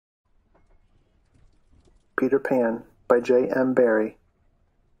Peter Pan by J. M. Barrie.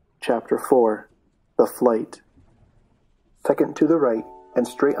 Chapter 4. The Flight. Second to the right, and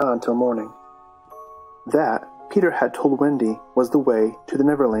straight on till morning. That, Peter had told Wendy, was the way to the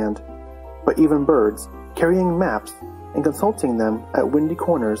Neverland. But even birds, carrying maps and consulting them at windy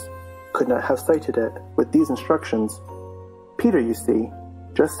corners, could not have sighted it with these instructions. Peter, you see,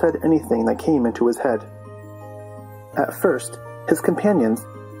 just said anything that came into his head. At first, his companions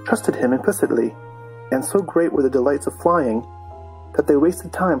trusted him implicitly, and so great were the delights of flying that they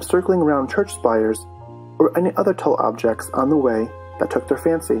wasted time circling round church spires or any other tall objects on the way that took their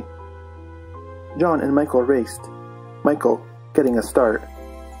fancy. John and Michael raced, Michael getting a start.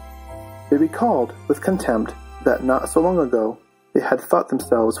 They recalled with contempt that not so long ago they had thought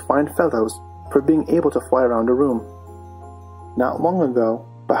themselves fine fellows for being able to fly around a room. Not long ago,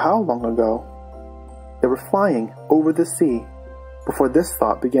 but how long ago? They were flying over the sea before this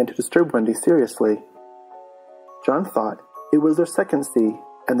thought began to disturb Wendy seriously. John thought it was their second sea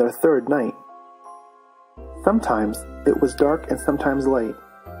and their third night. Sometimes it was dark and sometimes light,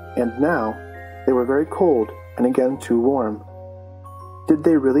 and now they were very cold and again too warm. Did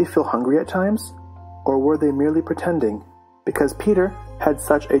they really feel hungry at times, or were they merely pretending, because Peter had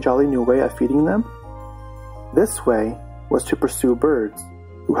such a jolly new way of feeding them? This way was to pursue birds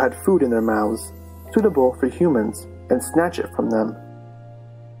who had food in their mouths, suitable for humans, and snatch it from them.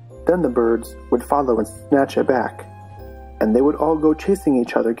 Then the birds would follow and snatch it back, and they would all go chasing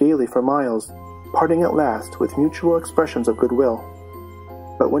each other gaily for miles, parting at last with mutual expressions of goodwill.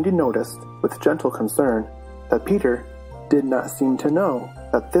 But Wendy noticed, with gentle concern, that Peter did not seem to know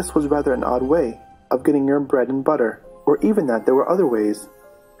that this was rather an odd way of getting your bread and butter, or even that there were other ways.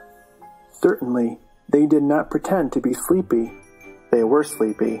 Certainly, they did not pretend to be sleepy. They were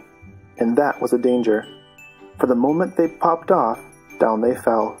sleepy, and that was a danger, for the moment they popped off, down they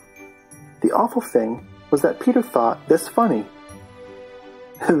fell. The awful thing was that Peter thought this funny.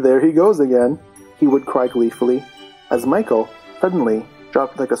 "There he goes again," he would cry gleefully, as Michael suddenly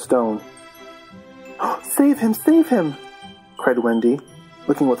dropped like a stone. "Save him! Save him!" cried Wendy,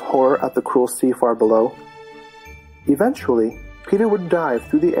 looking with horror at the cruel sea far below. Eventually, Peter would dive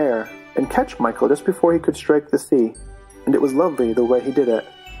through the air and catch Michael just before he could strike the sea, and it was lovely the way he did it,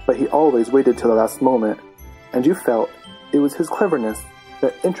 but he always waited till the last moment, and you felt it was his cleverness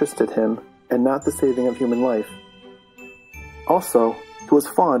that interested him and not the saving of human life. Also, he was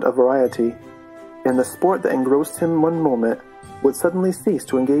fond of variety, and the sport that engrossed him one moment would suddenly cease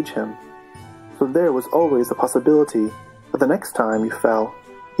to engage him. So there was always the possibility that the next time you fell,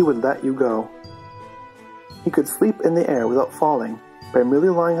 he would let you go. He could sleep in the air without falling by merely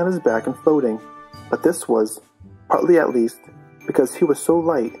lying on his back and floating, but this was, partly at least, because he was so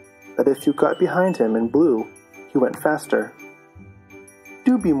light that if you got behind him and blew, he went faster.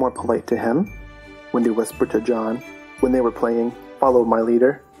 "Do be more polite to him," Wendy whispered to John when they were playing Follow My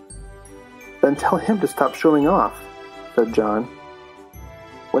Leader. "Then tell him to stop showing off," said John.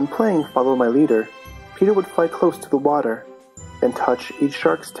 When playing Follow My Leader, Peter would fly close to the water and touch each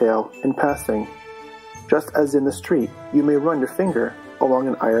shark's tail in passing, just as in the street you may run your finger along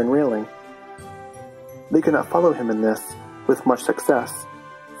an iron railing. They could not follow him in this with much success,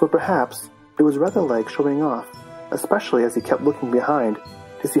 so perhaps it was rather like showing off, especially as he kept looking behind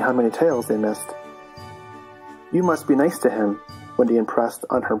to see how many tails they missed. "You must be nice to him," Wendy impressed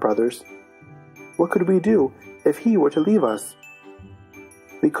on her brothers. "What could we do if he were to leave us?"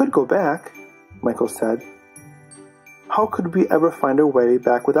 "We could go back," Michael said. "How could we ever find our way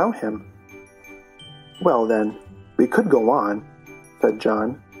back without him?" "Well then, we could go on," said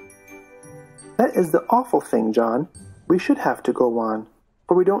John. "That is the awful thing, John. We should have to go on,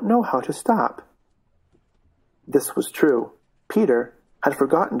 for we don't know how to stop." This was true. Peter had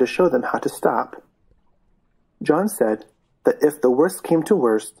forgotten to show them how to stop. John said that if the worst came to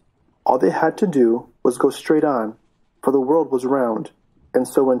worst, all they had to do was go straight on, for the world was round, and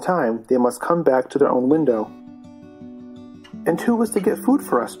so in time they must come back to their own window. "And who was to get food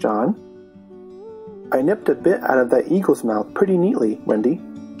for us, John?" "I nipped a bit out of that eagle's mouth pretty neatly, Wendy."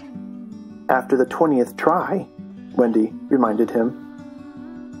 "After the 20th try," Wendy reminded him.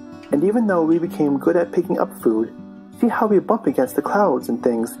 "And even though we became good at picking up food, see how we bump against the clouds and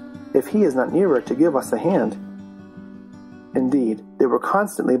things if he is not nearer to give us a hand." Indeed, they were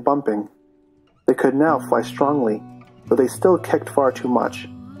constantly bumping. They could now fly strongly, though they still kicked far too much.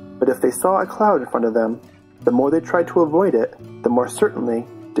 But if they saw a cloud in front of them, the more they tried to avoid it, the more certainly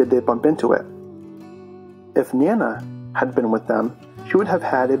did they bump into it. If Nana had been with them, she would have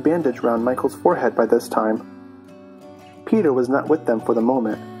had a bandage round Michael's forehead by this time. Peter was not with them for the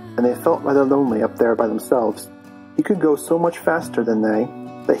moment, and they felt rather lonely up there by themselves. He could go so much faster than they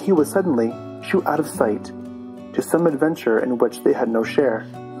that he would suddenly shoot out of sight, to some adventure in which they had no share.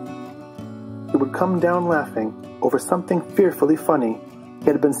 He would come down laughing over something fearfully funny he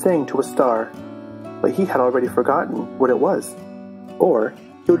had been saying to a star, but he had already forgotten what it was. Or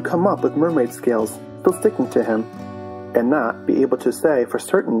he would come up with mermaid scales still sticking to him, and not be able to say for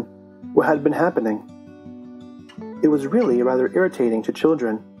certain what had been happening. It was really rather irritating to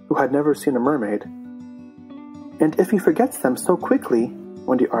children who had never seen a mermaid. And if he forgets them so quickly,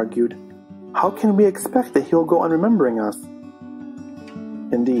 Wendy argued, how can we expect that he will go on remembering us?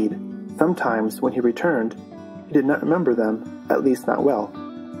 Indeed, sometimes when he returned, he did not remember them, at least not well.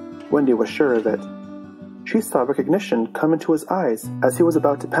 Wendy was sure of it. She saw recognition come into his eyes as he was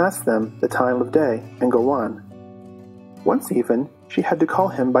about to pass them the time of day and go on. Once even, she had to call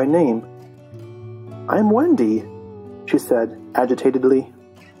him by name. "I'm Wendy," she said agitatedly.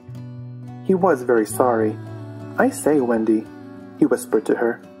 He was very sorry. "I say, Wendy," he whispered to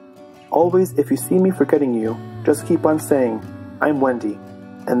her, "always if you see me forgetting you, just keep on saying, 'I'm Wendy,'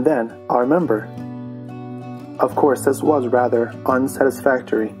 and then I'll remember." Of course, this was rather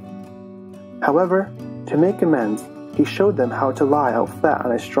unsatisfactory. However, to make amends, he showed them how to lie out flat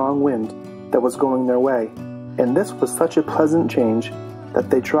on a strong wind that was going their way, and this was such a pleasant change that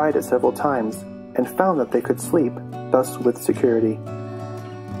they tried it several times and found that they could sleep thus with security.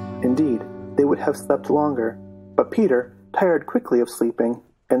 Indeed, they would have slept longer, but Peter tired quickly of sleeping,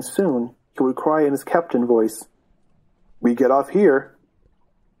 and soon he would cry in his captain voice, "We get off here."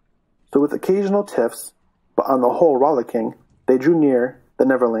 So with occasional tiffs, but on the whole rollicking, they drew near the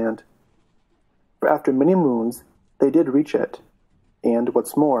Neverland. For after many moons, they did reach it, and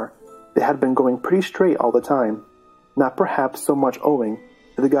what's more, they had been going pretty straight all the time, not perhaps so much owing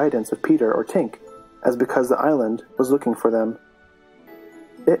to the guidance of Peter or Tink, as because the island was looking for them.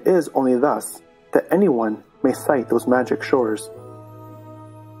 It is only thus that anyone may sight those magic shores.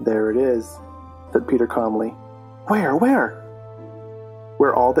 "There it is," said Peter calmly. "Where, where?"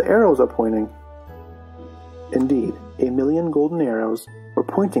 "Where all the arrows are pointing." Indeed, 1,000,000 golden arrows were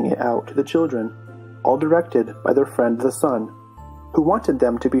pointing it out to the children, all directed by their friend the sun, who wanted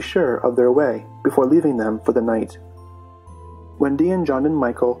them to be sure of their way before leaving them for the night. Wendy and John and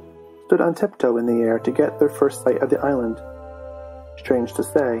Michael stood on tiptoe in the air to get their first sight of the island. Strange to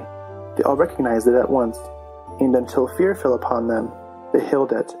say, they all recognized it at once, and until fear fell upon them, they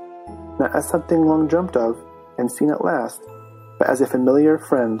hailed it, not as something long dreamt of and seen at last, but as a familiar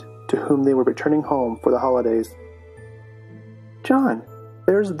friend to whom they were returning home for the holidays. "John,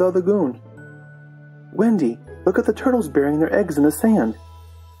 there's the lagoon." "Wendy, look at the turtles burying their eggs in the sand."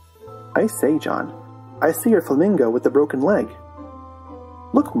 "I say, John, I see your flamingo with the broken leg."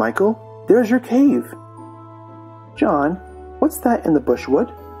 "Look, Michael, there's your cave." "John, what's that in the bushwood?"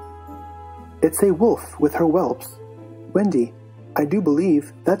 "It's a wolf with her whelps. Wendy, I do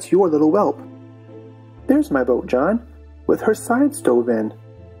believe that's your little whelp." "There's my boat, John, with her side stove in."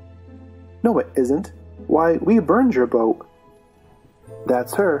 "No, it isn't. Why, we burned your boat."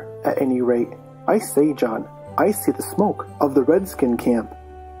 "That's her, at any rate. I say, John, I see the smoke of the redskin camp."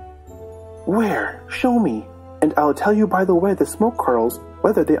 "Where? Show me, and I'll tell you by the way the smoke curls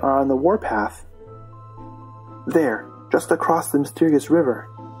whether they are on the warpath." "There, just across the mysterious river."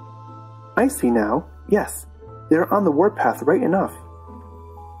 "I see now. Yes, they're on the warpath right enough."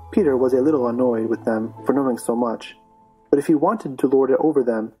 Peter was a little annoyed with them for knowing so much, but if he wanted to lord it over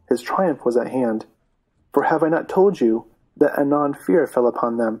them, his triumph was at hand. For have I not told you that anon fear fell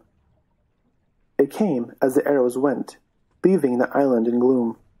upon them? It came as the arrows went, leaving the island in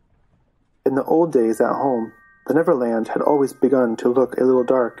gloom. In the old days at home, the Neverland had always begun to look a little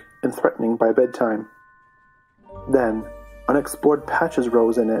dark and threatening by bedtime. Then, unexplored patches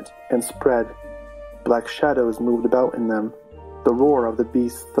rose in it and spread. Black shadows moved about in them. The roar of the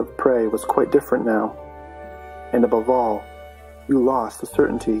beasts of prey was quite different now. And above all, you lost the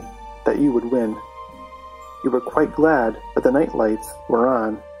certainty that you would win. You were quite glad that the night lights were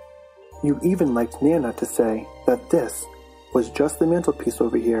on. You even liked Nana to say that this was just the mantelpiece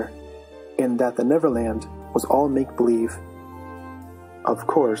over here, and that the Neverland was all make-believe. Of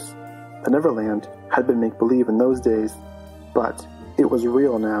course, the Neverland had been make-believe in those days, but it was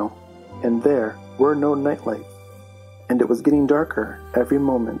real now, and there were no nightlights, and it was getting darker every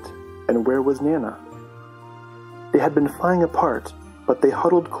moment, and where was Nana? They had been flying apart, but they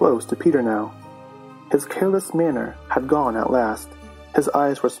huddled close to Peter now. His careless manner had gone at last. His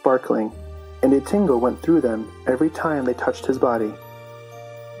eyes were sparkling, and a tingle went through them every time they touched his body.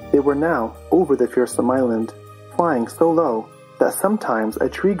 They were now over the fearsome island, flying so low that sometimes a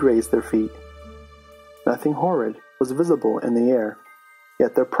tree grazed their feet. Nothing horrid was visible in the air,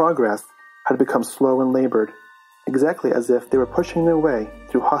 yet their progress had become slow and labored, exactly as if they were pushing their way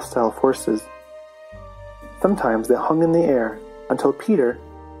through hostile forces. Sometimes they hung in the air until Peter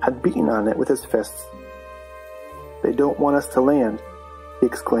had beaten on it with his fists. "They don't want us to land," he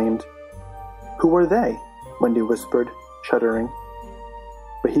exclaimed. "Who were they?" Wendy whispered, shuddering.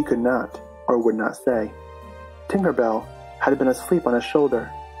 But he could not, or would not say. Tinker Bell had been asleep on his shoulder,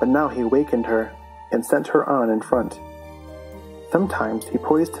 but now he wakened her and sent her on in front. Sometimes he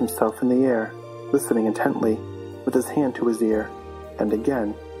poised himself in the air, listening intently, with his hand to his ear, and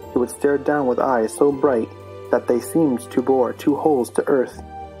again he would stare down with eyes so bright that they seemed to bore 2 holes to earth.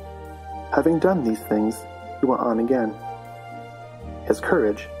 Having done these things, he went on again. His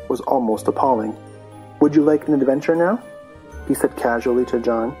courage was almost appalling. "Would you like an adventure now?" he said casually to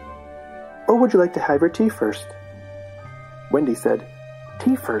John. "Or would you like to have your tea first?" Wendy said,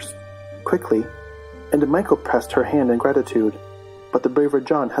 "Tea first," quickly, and Michael pressed her hand in gratitude, but the braver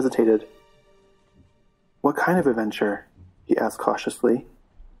John hesitated. "What kind of adventure?" he asked cautiously.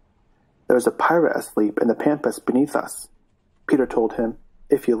 "There's a pirate asleep in the pampas beneath us," Peter told him.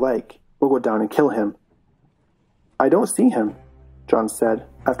 "If you like, we'll go down and kill him." "I don't see him," John said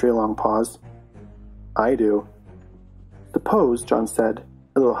after a long pause. "I do." "Suppose," John said,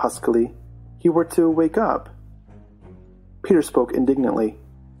 a little huskily, "he were to wake up." Peter spoke indignantly.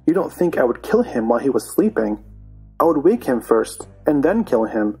 "You don't think I would kill him while he was sleeping? I would wake him first, and then kill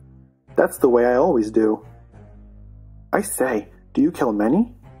him. That's the way I always do." "I say, do you kill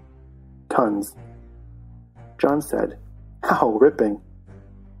many?" "Tons." John said, "How ripping,"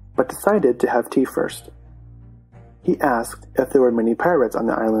 but decided to have tea first. He asked if there were many pirates on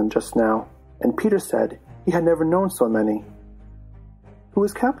the island just now, and Peter said he had never known so many. "Who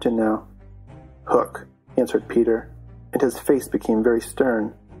is captain now?" "Hook," answered Peter, and his face became very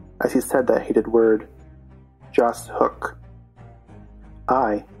stern as he said that hated word. "Just Hook."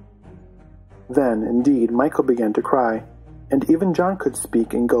 "Aye." Then, indeed, Michael began to cry, and even John could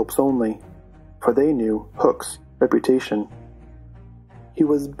speak in gulps only, for they knew Hook's reputation. "He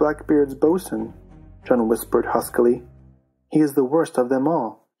was Blackbeard's boatswain," John whispered huskily. "He is the worst of them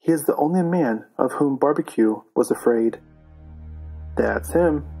all. He is the only man of whom Barbecue was afraid." "That's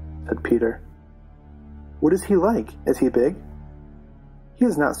him," said Peter. "What is he like? Is he big?" "He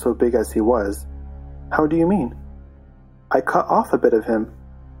is not so big as he was." "How do you mean?" "I cut off a bit of him."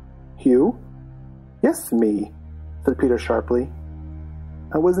 "You?" "Yes, me," said Peter sharply.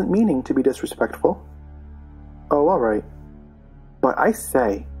 "I wasn't meaning to be disrespectful." "Oh, all right." "But I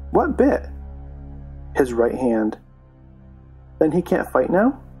say, what bit?" "His right hand." "Then he can't fight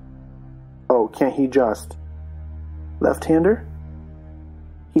now?" "Oh, can't he just?" "Left-hander?"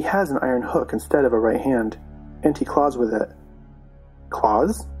 "He has an iron hook instead of a right hand, and he claws with it."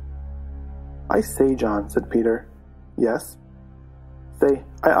 "Claws?" "I say, John," said Peter. "Yes?" "Say,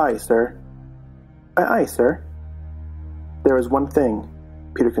 aye, aye, sir." "Aye, aye, sir." "There is one thing,"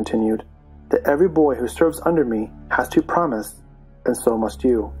 Peter continued, "that every boy who serves under me has to promise, and so must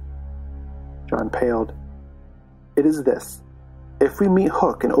you." John paled. "It is this. If we meet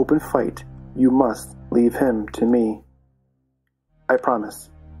Hook in open fight, you must leave him to me." "I promise,"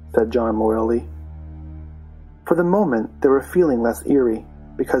 said John loyally. For the moment they were feeling less eerie,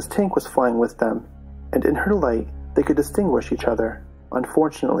 because Tink was flying with them, and in her light they could distinguish each other.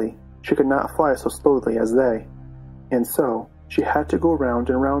 Unfortunately, she could not fly so slowly as they, and so she had to go round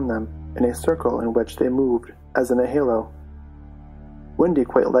and round them in a circle in which they moved as in a halo. Wendy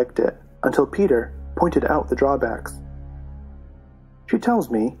quite liked it, until Peter pointed out the drawbacks. "She tells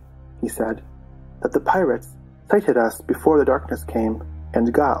me," he said, "that the pirates sighted us before the darkness came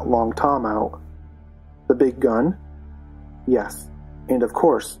and got Long Tom out." "The big gun?" "Yes, and of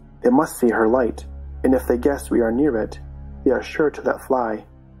course they must see her light, and if they guess we are near it, they are sure to let fly."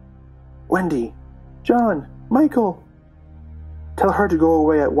 "Wendy! John! Michael!" "Tell her to go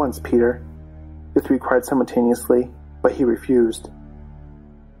away at once, Peter," the 3 cried simultaneously, but he refused.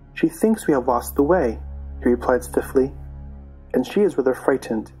 "She thinks we have lost the way," he replied stiffly, "and she is rather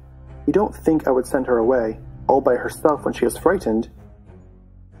frightened. You don't think I would send her away, all by herself when she is frightened?"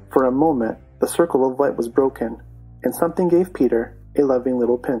 For a moment the circle of light was broken, and something gave Peter a loving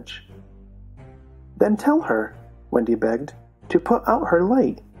little pinch. "Then tell her," Wendy begged, "to put out her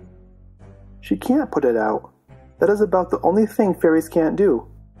light." "She can't put it out. That is about the only thing fairies can't do.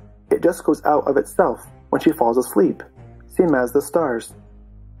 It just goes out of itself when she falls asleep, same as the stars."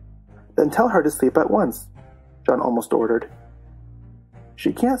 "Then tell her to sleep at once," John almost ordered.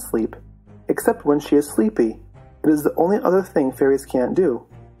 "She can't sleep, except when she is sleepy. It is the only other thing fairies can't do."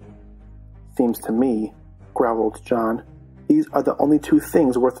 "Seems to me," growled John, "these are the only 2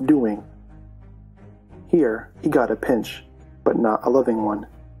 things worth doing." Here he got a pinch, but not a loving one.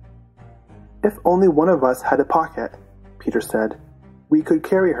 "If only one of us had a pocket," Peter said, "we could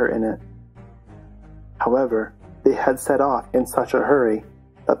carry her in it." However, they had set off in such a hurry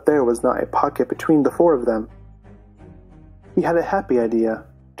that there was not a pocket between the four of them. He had a happy idea,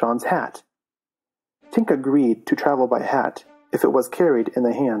 John's hat. Tink agreed to travel by hat if it was carried in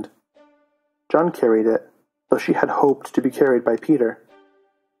the hand. John carried it, though she had hoped to be carried by Peter.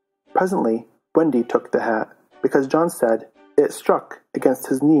 Presently, Wendy took the hat, because John said it struck against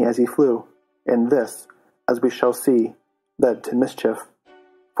his knee as he flew, and this, as we shall see, led to mischief,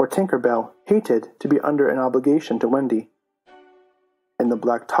 for Tinker Bell hated to be under an obligation to Wendy. In the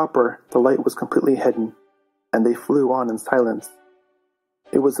black topper the light was completely hidden, and they flew on in silence.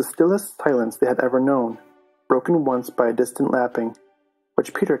 It was the stillest silence they had ever known, broken once by a distant lapping,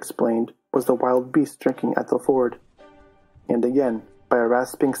 which Peter explained was the wild beast drinking at the ford, and again by a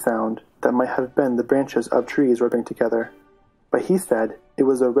rasping sound that might have been the branches of trees rubbing together, but he said it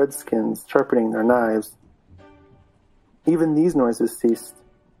was the redskins sharpening their knives. Even these noises ceased.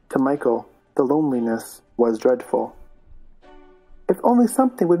 To Michael, the loneliness was dreadful. "If only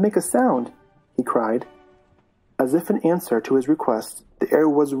something would make a sound," he cried. As if in answer to his request, the air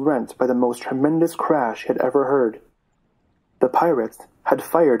was rent by the most tremendous crash he had ever heard. The pirates had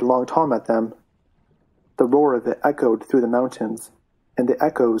fired Long Tom at them. The roar of it echoed through the mountains, and the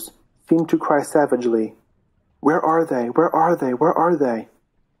echoes seemed to cry savagely, "Where are they? Where are they? Where are they?"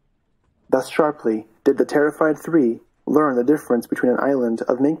 Thus sharply did the terrified three learn the difference between an island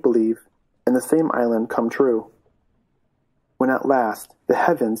of make-believe and the same island come true. When at last the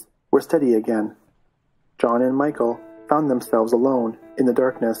heavens were steady again, John and Michael found themselves alone in the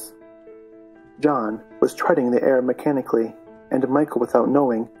darkness. John was treading the air mechanically, and Michael, without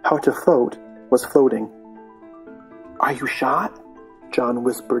knowing how to float, was floating. "Are you shot?" John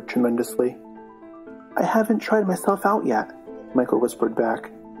whispered tremendously. "I haven't tried myself out yet," Michael whispered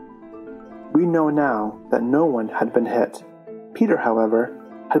back. We know now that no one had been hit. Peter, however,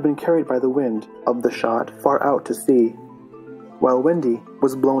 had been carried by the wind of the shot far out to sea, while Wendy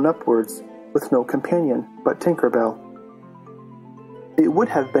was blown upwards with no companion but Tinker Bell. It would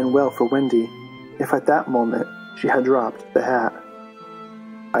have been well for Wendy if at that moment she had dropped the hat.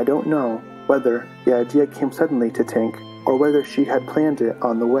 I don't know whether the idea came suddenly to Tink or whether she had planned it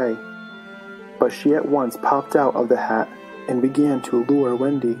on the way, but she at once popped out of the hat and began to lure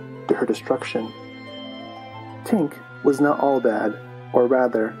Wendy to her destruction. Tink was not all bad, or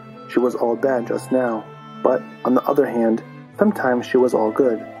rather, she was all bad just now, but on the other hand, sometimes she was all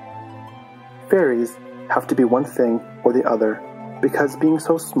good. Fairies have to be one thing or the other, because being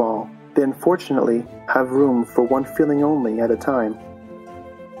so small, they unfortunately have room for one feeling only at a time.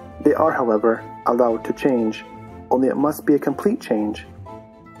 They are, however, allowed to change, only it must be a complete change.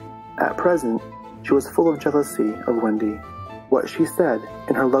 At present, she was full of jealousy of Wendy. What she said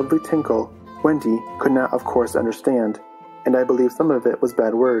in her lovely tinkle, Wendy could not of course understand, and I believe some of it was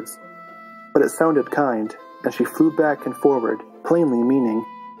bad words. But it sounded kind, and she flew back and forward, plainly meaning,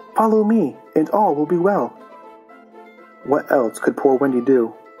 "Follow me, and all will be well." What else could poor Wendy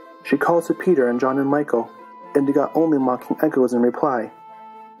do? She called to Peter and John and Michael, and got only mocking echoes in reply.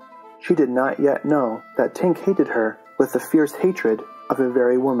 She did not yet know that Tink hated her with the fierce hatred of a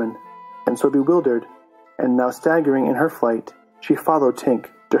very woman, and so bewildered, and now staggering in her flight, she followed Tink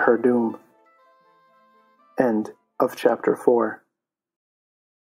to her doom. End of chapter 4.